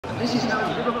This is how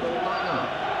Liverpool line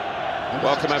up.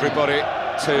 Welcome everybody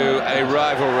to a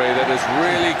rivalry that has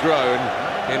really grown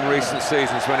in recent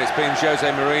seasons when it's been Jose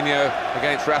Mourinho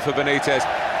against Rafa Benitez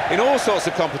in all sorts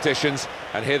of competitions,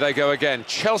 and here they go again,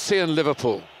 Chelsea and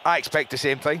Liverpool. I expect the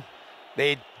same thing.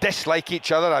 They dislike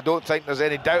each other, I don't think there's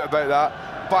any doubt about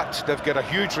that, but they've got a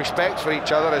huge respect for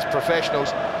each other as professionals.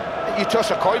 You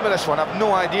toss a coin with this one, I've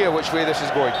no idea which way this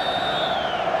is going.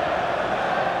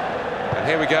 And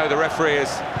here we go, the referee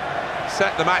has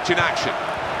set the match in action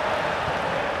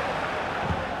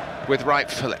with Wright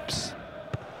Phillips.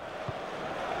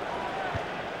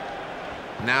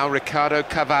 Now Ricardo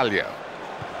Carvalho.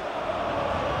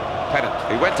 Pennant,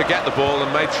 he went to get the ball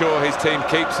and made sure his team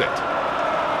keeps it.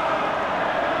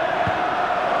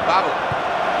 Babel.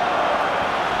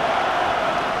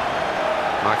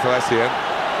 Michael Essien.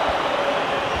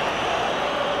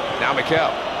 Now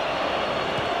Mikel.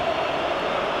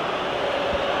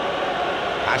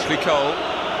 Ashley Cole.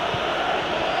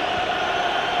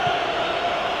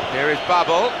 Here is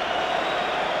Babel.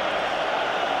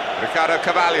 Ricardo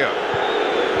Carvalho.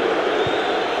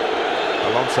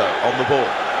 Alonso on the ball.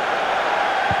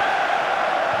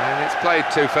 And it's played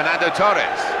to Fernando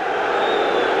Torres.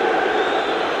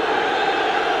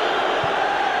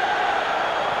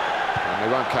 And they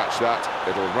won't catch that.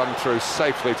 It'll run through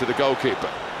safely to the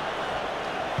goalkeeper.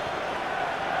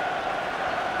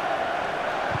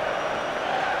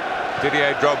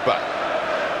 Didier Drogba.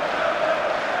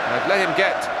 They've let him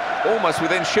get almost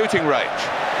within shooting range.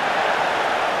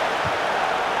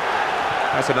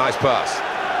 That's a nice pass.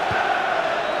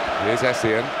 Here's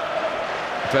Essien.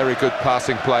 Very good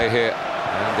passing play here,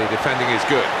 and the defending is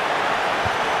good.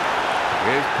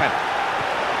 Here's Pennant.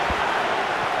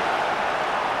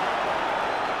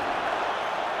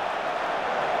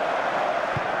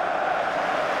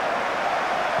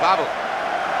 Babel.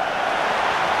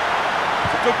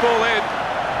 It's a good ball in.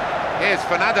 Here's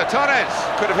Fernando Torres.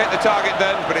 Could have hit the target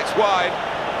then, but it's wide.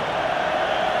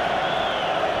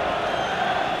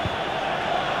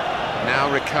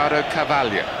 Now Ricardo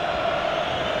Carvalho.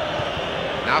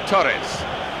 Now Torres.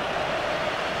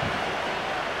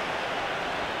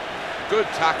 Good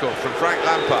tackle from Frank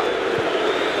Lampard.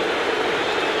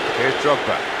 Here's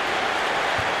Drogba.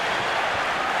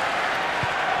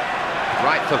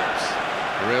 Wright Phillips.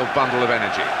 A real bundle of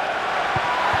energy.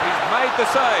 He's made the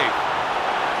save.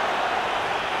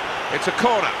 It's a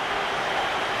corner.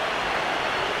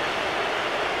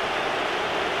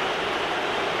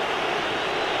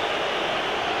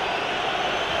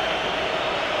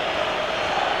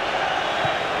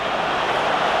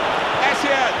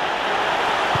 Essien.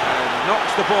 And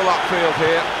knocks the ball upfield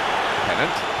here.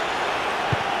 Pennant.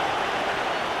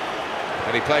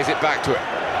 And he plays it back to him.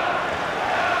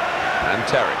 And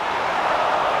Terry.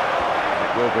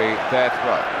 It will be their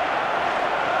throw.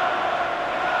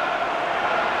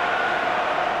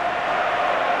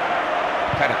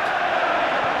 Pennant.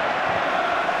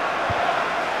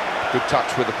 Good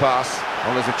touch with the pass.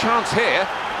 Well, there's a chance here.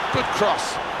 Good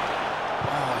cross.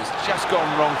 Oh, it's just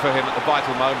gone wrong for him at the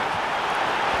vital moment.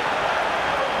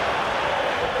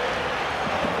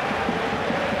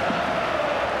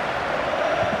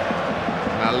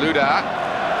 Now Luda.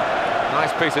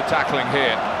 Nice piece of tackling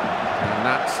here. And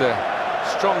that's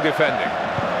strong defending.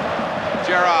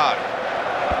 Gerrard.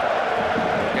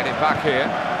 Getting back here.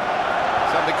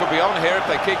 Something could be on here if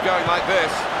they keep going like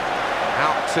this.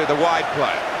 Out to the wide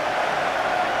player.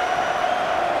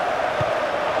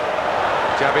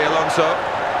 Xabi Alonso.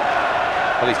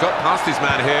 Well, he's got past his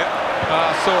man here.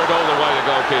 Saw it all the way, the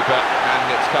goalkeeper,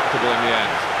 and it's comfortable in the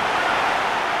end.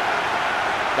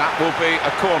 That will be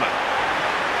a corner.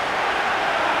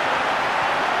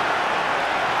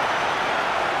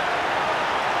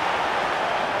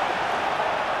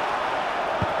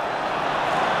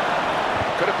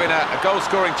 Could have been a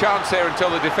goal-scoring chance here until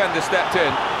the defender stepped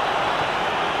in.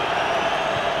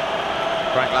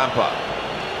 Frank Lampard.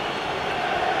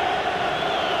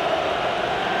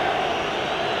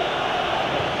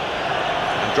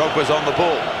 And Drogba's on the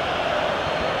ball.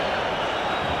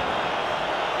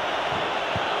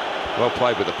 Well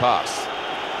played with the pass.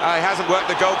 He hasn't worked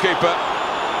the goalkeeper.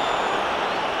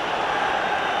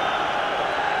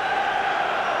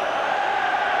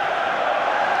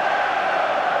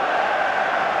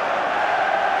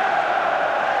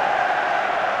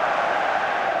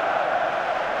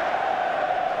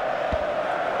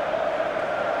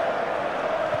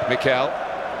 Mikel.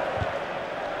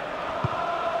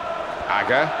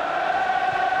 Aga.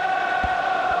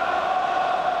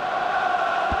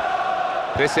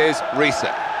 This is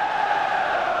Risa.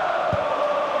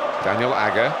 Daniel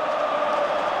Aga.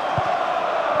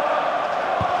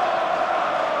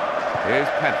 Here's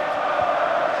Pennant.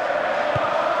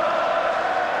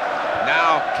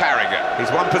 Now Carragher.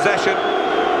 He's won possession.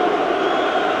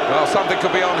 Well, something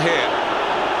could be on here.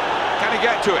 Can he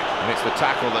get to it? And it's the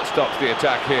tackle that stops the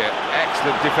attack here.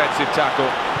 Excellent defensive tackle.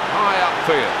 High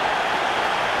upfield.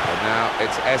 And now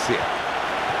it's Essia.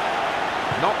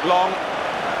 Not long.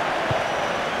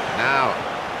 Now,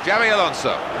 Xabi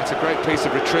Alonso. That's a great piece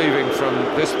of retrieving from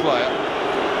this player.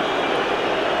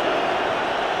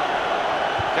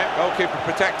 Okay, goalkeeper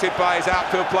protected by his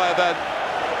outfield player then.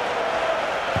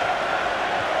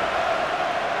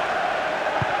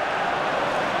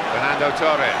 Fernando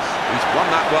Torres. He's won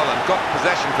that well and got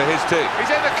possession for his team.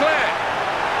 He's in the clear.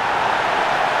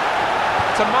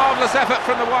 It's a marvellous effort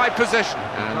from the wide position.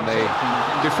 And the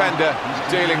defender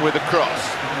dealing with the cross.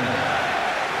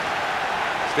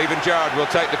 Steven Gerrard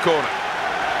will take the corner.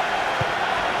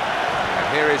 And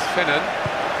here is Finnan.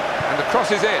 And the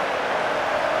cross is in.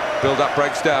 Build-up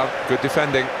breaks down. Good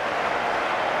defending.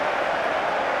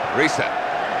 Reset.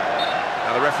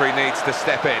 Now the referee needs to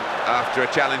step in after a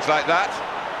challenge like that.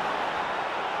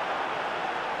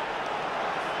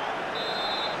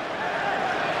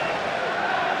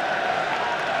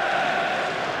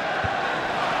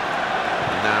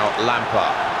 And now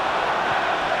Lampard.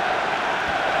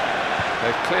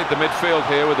 They've cleared the midfield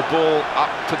here with the ball up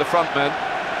to the front men.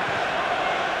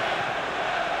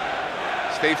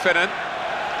 Steve Finnan.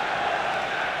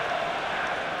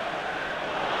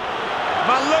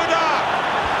 Malouda!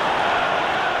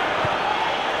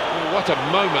 Oh, what a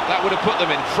moment, that would have put them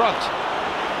in front.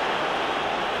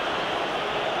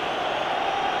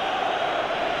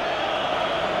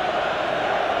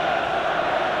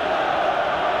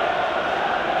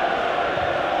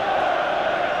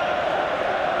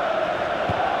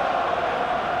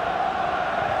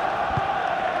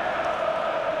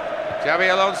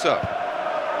 Xabi Alonso.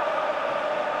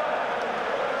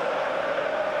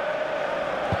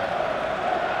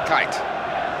 Kite.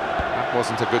 That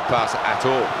wasn't a good pass at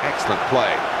all. Excellent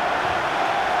play.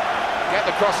 Get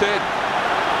the cross in.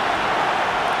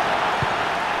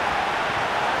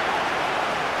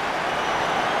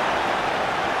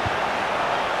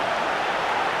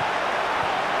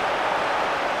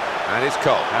 And it's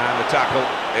Cole. And the tackle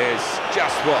is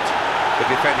just what the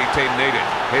defending team needed.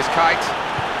 Here's Kite.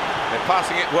 They're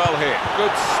passing it well here.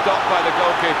 Good stop by the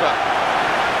goalkeeper.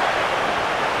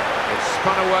 It's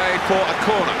spun away for a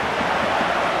corner.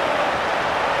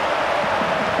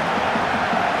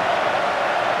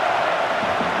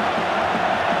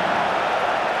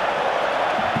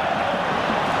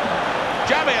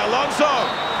 Xabi Alonso!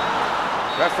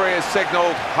 Referee has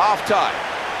signalled half-time.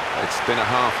 It's been a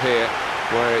half here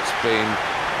where it's been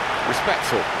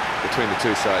respectful between the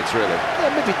two sides, really.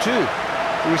 Yeah, maybe two.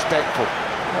 Respectful.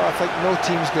 No, I think no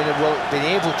team's been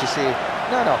able to say,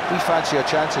 no, we fancy our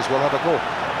chances, we'll have a go.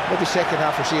 Maybe second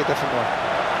half we'll see a different one.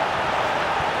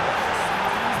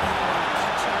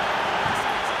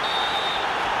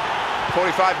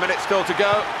 .45 minutes still to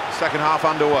go, second half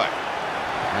underway.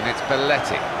 And it's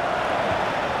Belletti.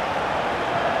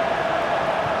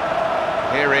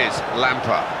 Here is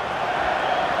Lampard.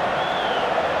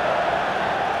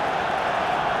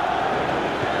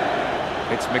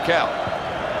 It's Mikel.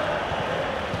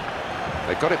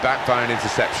 They got it back by an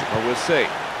interception. Well, we'll see.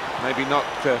 Maybe not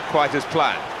quite as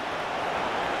planned.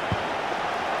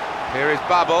 Here is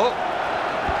Babel.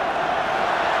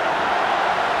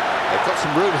 They've got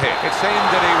some room here. It seemed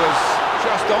that he was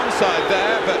just onside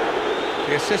there, but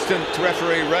the assistant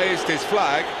referee raised his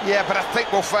flag. Yeah, but I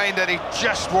think we'll find that he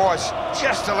just was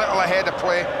just a little ahead of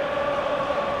play.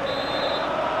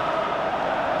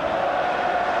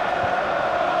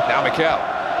 Now Mikel.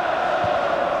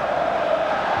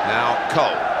 Now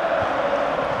Cole.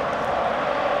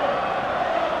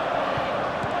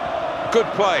 Good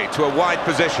play to a wide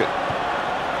position.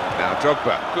 Now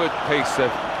Drogba. Good piece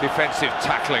of defensive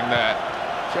tackling there,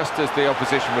 just as the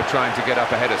opposition were trying to get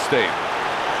up ahead of steam.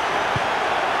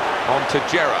 On to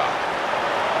Gerrard.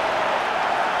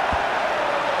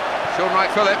 Sean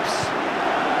Wright-Phillips.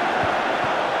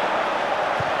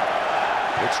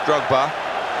 It's Drogba.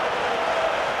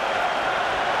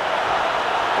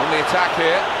 On the attack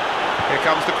here. Here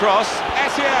comes the cross.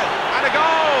 Essien, and a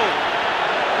goal!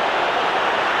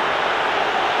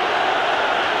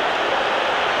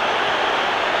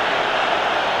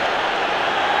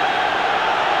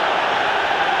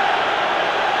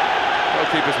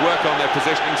 Goalkeepers work on their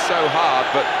positioning so hard,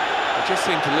 but they just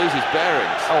seem to lose his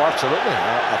bearings. Oh, absolutely.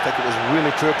 I think it was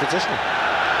really poor positioning.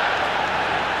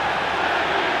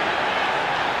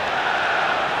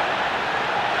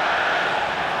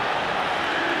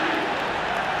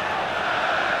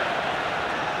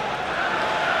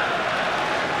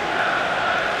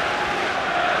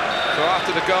 So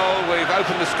after the goal, we've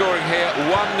opened the scoring here, 1-0.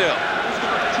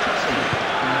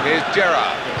 Here's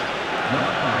Gerrard.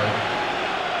 Number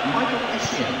 5, Michael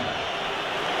Essien.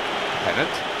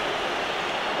 Pennant.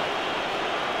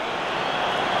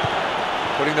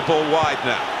 Putting the ball wide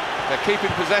now. They're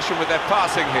keeping possession with their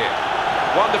passing here.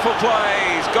 Wonderful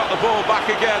play, he's got the ball back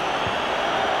again.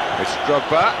 It's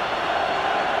Drogba.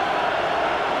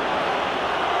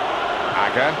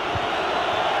 Aga.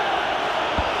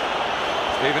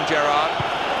 Steven Gerrard.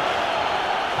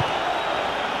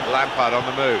 Lampard on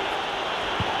the move.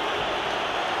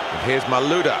 And here's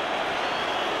Malouda.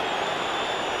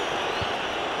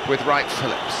 With Wright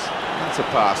Phillips. That's a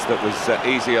pass that was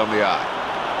easy on the eye.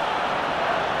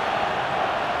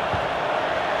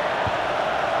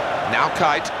 Now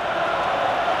Kite.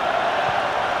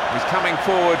 He's coming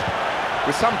forward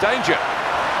with some danger.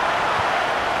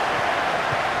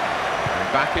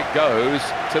 And back it goes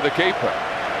to the keeper.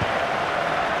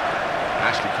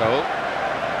 Ashley Cole.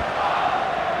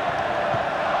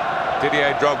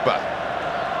 Didier Drogba.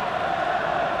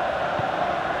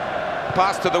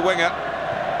 Pass to the winger.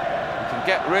 He can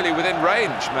get really within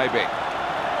range, maybe.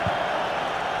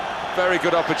 Very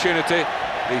good opportunity.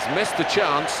 He's missed the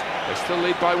chance. They still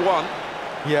lead by 1.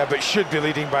 Yeah, but should be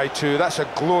leading by 2. That's a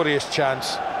glorious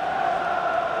chance.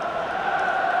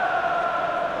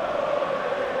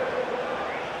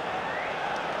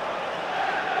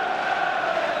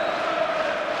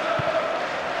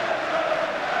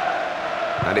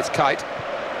 And it's Kite.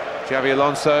 Xabi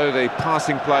Alonso, the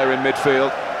passing player in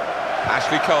midfield.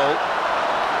 Ashley Cole.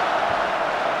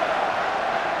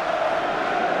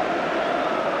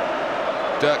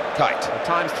 Dirk Kite. At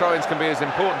times throw-ins can be as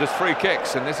important as free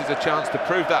kicks, and this is a chance to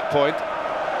prove that point.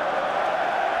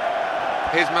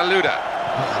 Here's Malouda.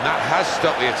 And that has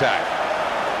stopped the attack.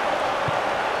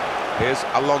 Here's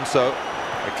Alonso.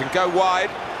 It can go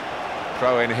wide.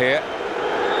 Throw in here.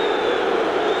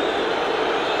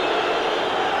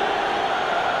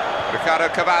 Ricardo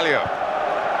Carvalho.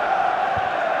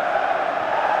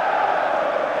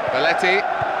 Belletti.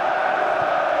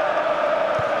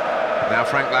 Now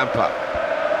Frank Lampard.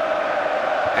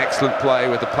 Excellent play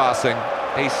with the passing.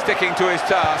 He's sticking to his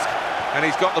task, and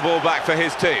he's got the ball back for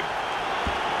his team.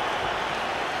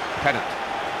 Pennant.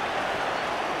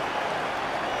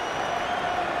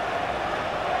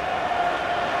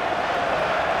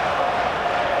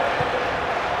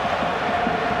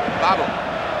 Babel.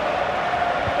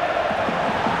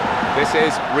 This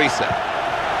is Risa.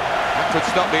 That could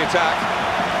stop the attack.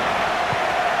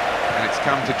 And it's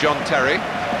come to John Terry,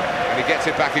 and he gets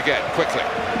it back again, quickly.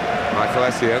 Michael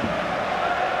Essien.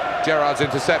 Gerrard's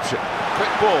interception.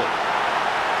 Quick ball.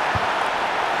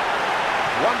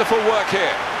 Wonderful work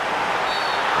here.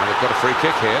 And they've got a free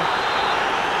kick here.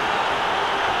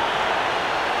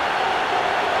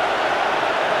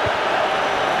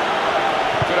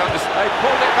 Good understanding. They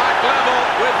pulled it back level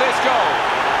with this goal.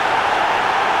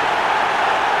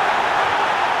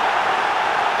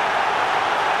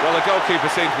 Well, the goalkeeper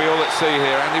seems to be all at sea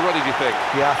here. Andy, what did you think?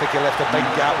 Yeah, I think he left a big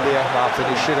gap there, Martin.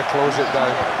 He should have closed it down.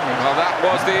 Well, that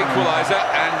was the equaliser,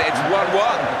 and it's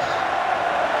 1-1.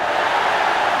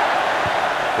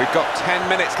 We've got 10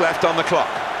 minutes left on the clock.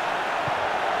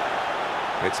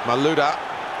 It's Malouda.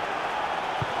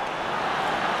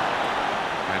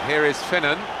 And here is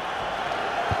Finnan.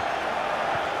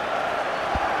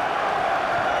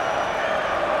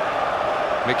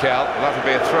 Mikel, will have to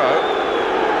be a throw.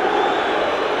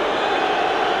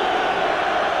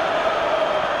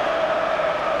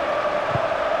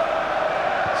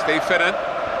 Steve Finnan.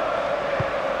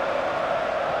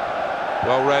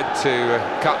 Well read to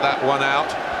cut that one out.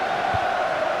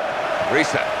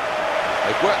 Reset.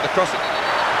 They've worked the cross.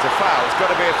 It's a foul. It's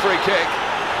got to be a free kick.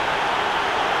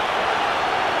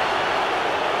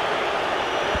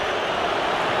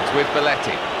 It's with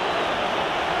Belletti.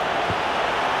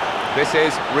 This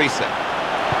is Reset.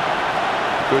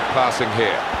 Good passing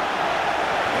here.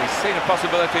 He's seen a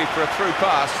possibility for a through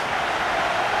pass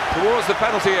towards the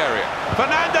penalty area.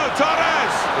 Fernando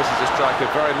Torres! This is a striker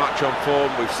very much on form.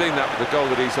 We've seen that with the goal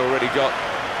that he's already got.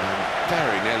 And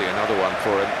very nearly another one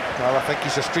for him. Well, I think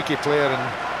he's a streaky player, and,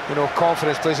 you know,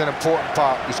 confidence plays an important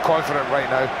part. He's confident right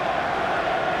now.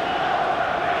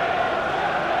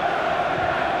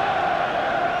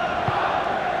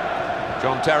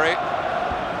 John Terry.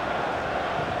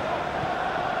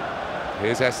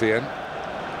 Here's Essien.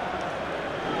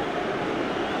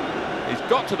 He's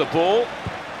got to the ball,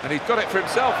 and he's got it for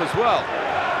himself as well.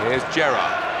 Here's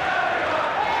Gerrard.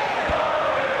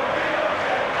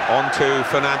 On to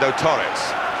Fernando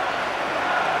Torres.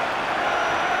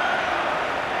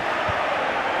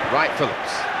 Wright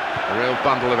Phillips, a real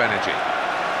bundle of energy.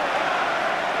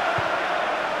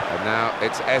 Now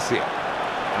it's Essie,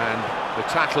 and the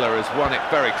tackler has won it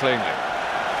very cleanly.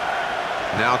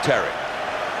 Now Terry.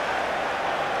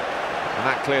 And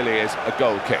that clearly is a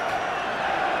goal kick.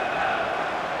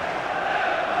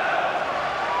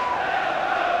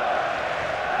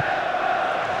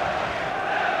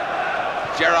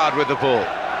 Gerrard with the ball.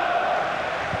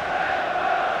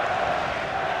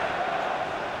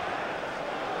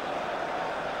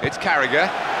 It's Carragher.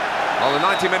 Well, the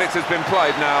 90 minutes has been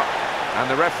played now, and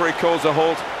the referee calls a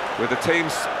halt, with the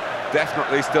teams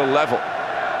definitely still level.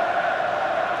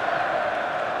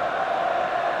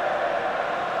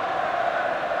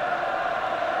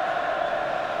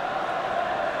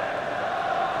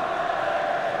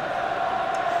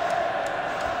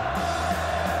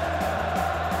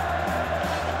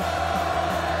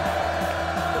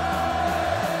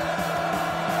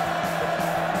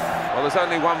 Well, there's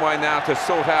only one way now to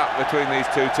sort out between these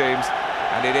two teams,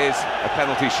 and it is a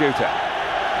penalty shooter.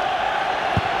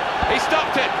 He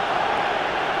stopped it!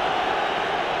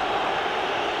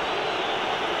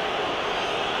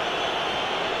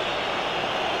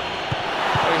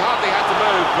 Well, he hardly had to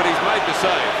move, but he's made the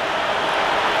save.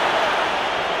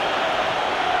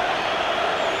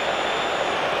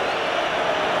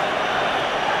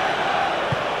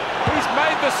 He's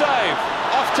made the save!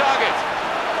 Off target!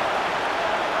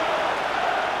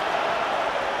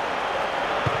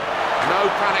 No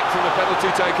panic from the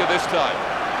penalty taker this time.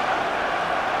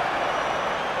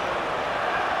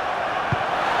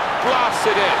 Blasts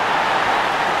it in.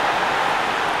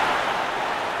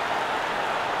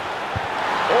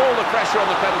 All the pressure on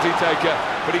the penalty taker,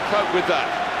 but he coped with that.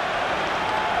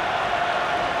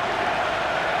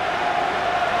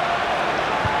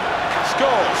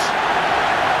 Scores.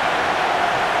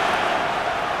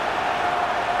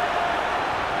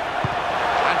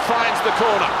 And finds the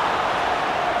corner.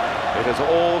 It has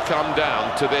all come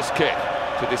down to this kick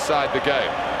to decide the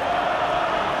game.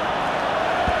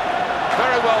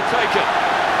 Very well taken.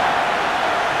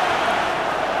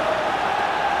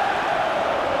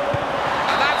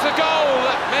 And that's a goal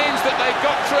that means that they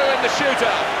got through in the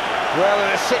shootout. Well,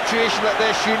 in a situation like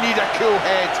this, you need a cool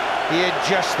head. He had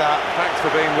just that. Thanks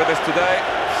for being with us today.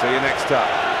 See you next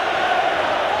time.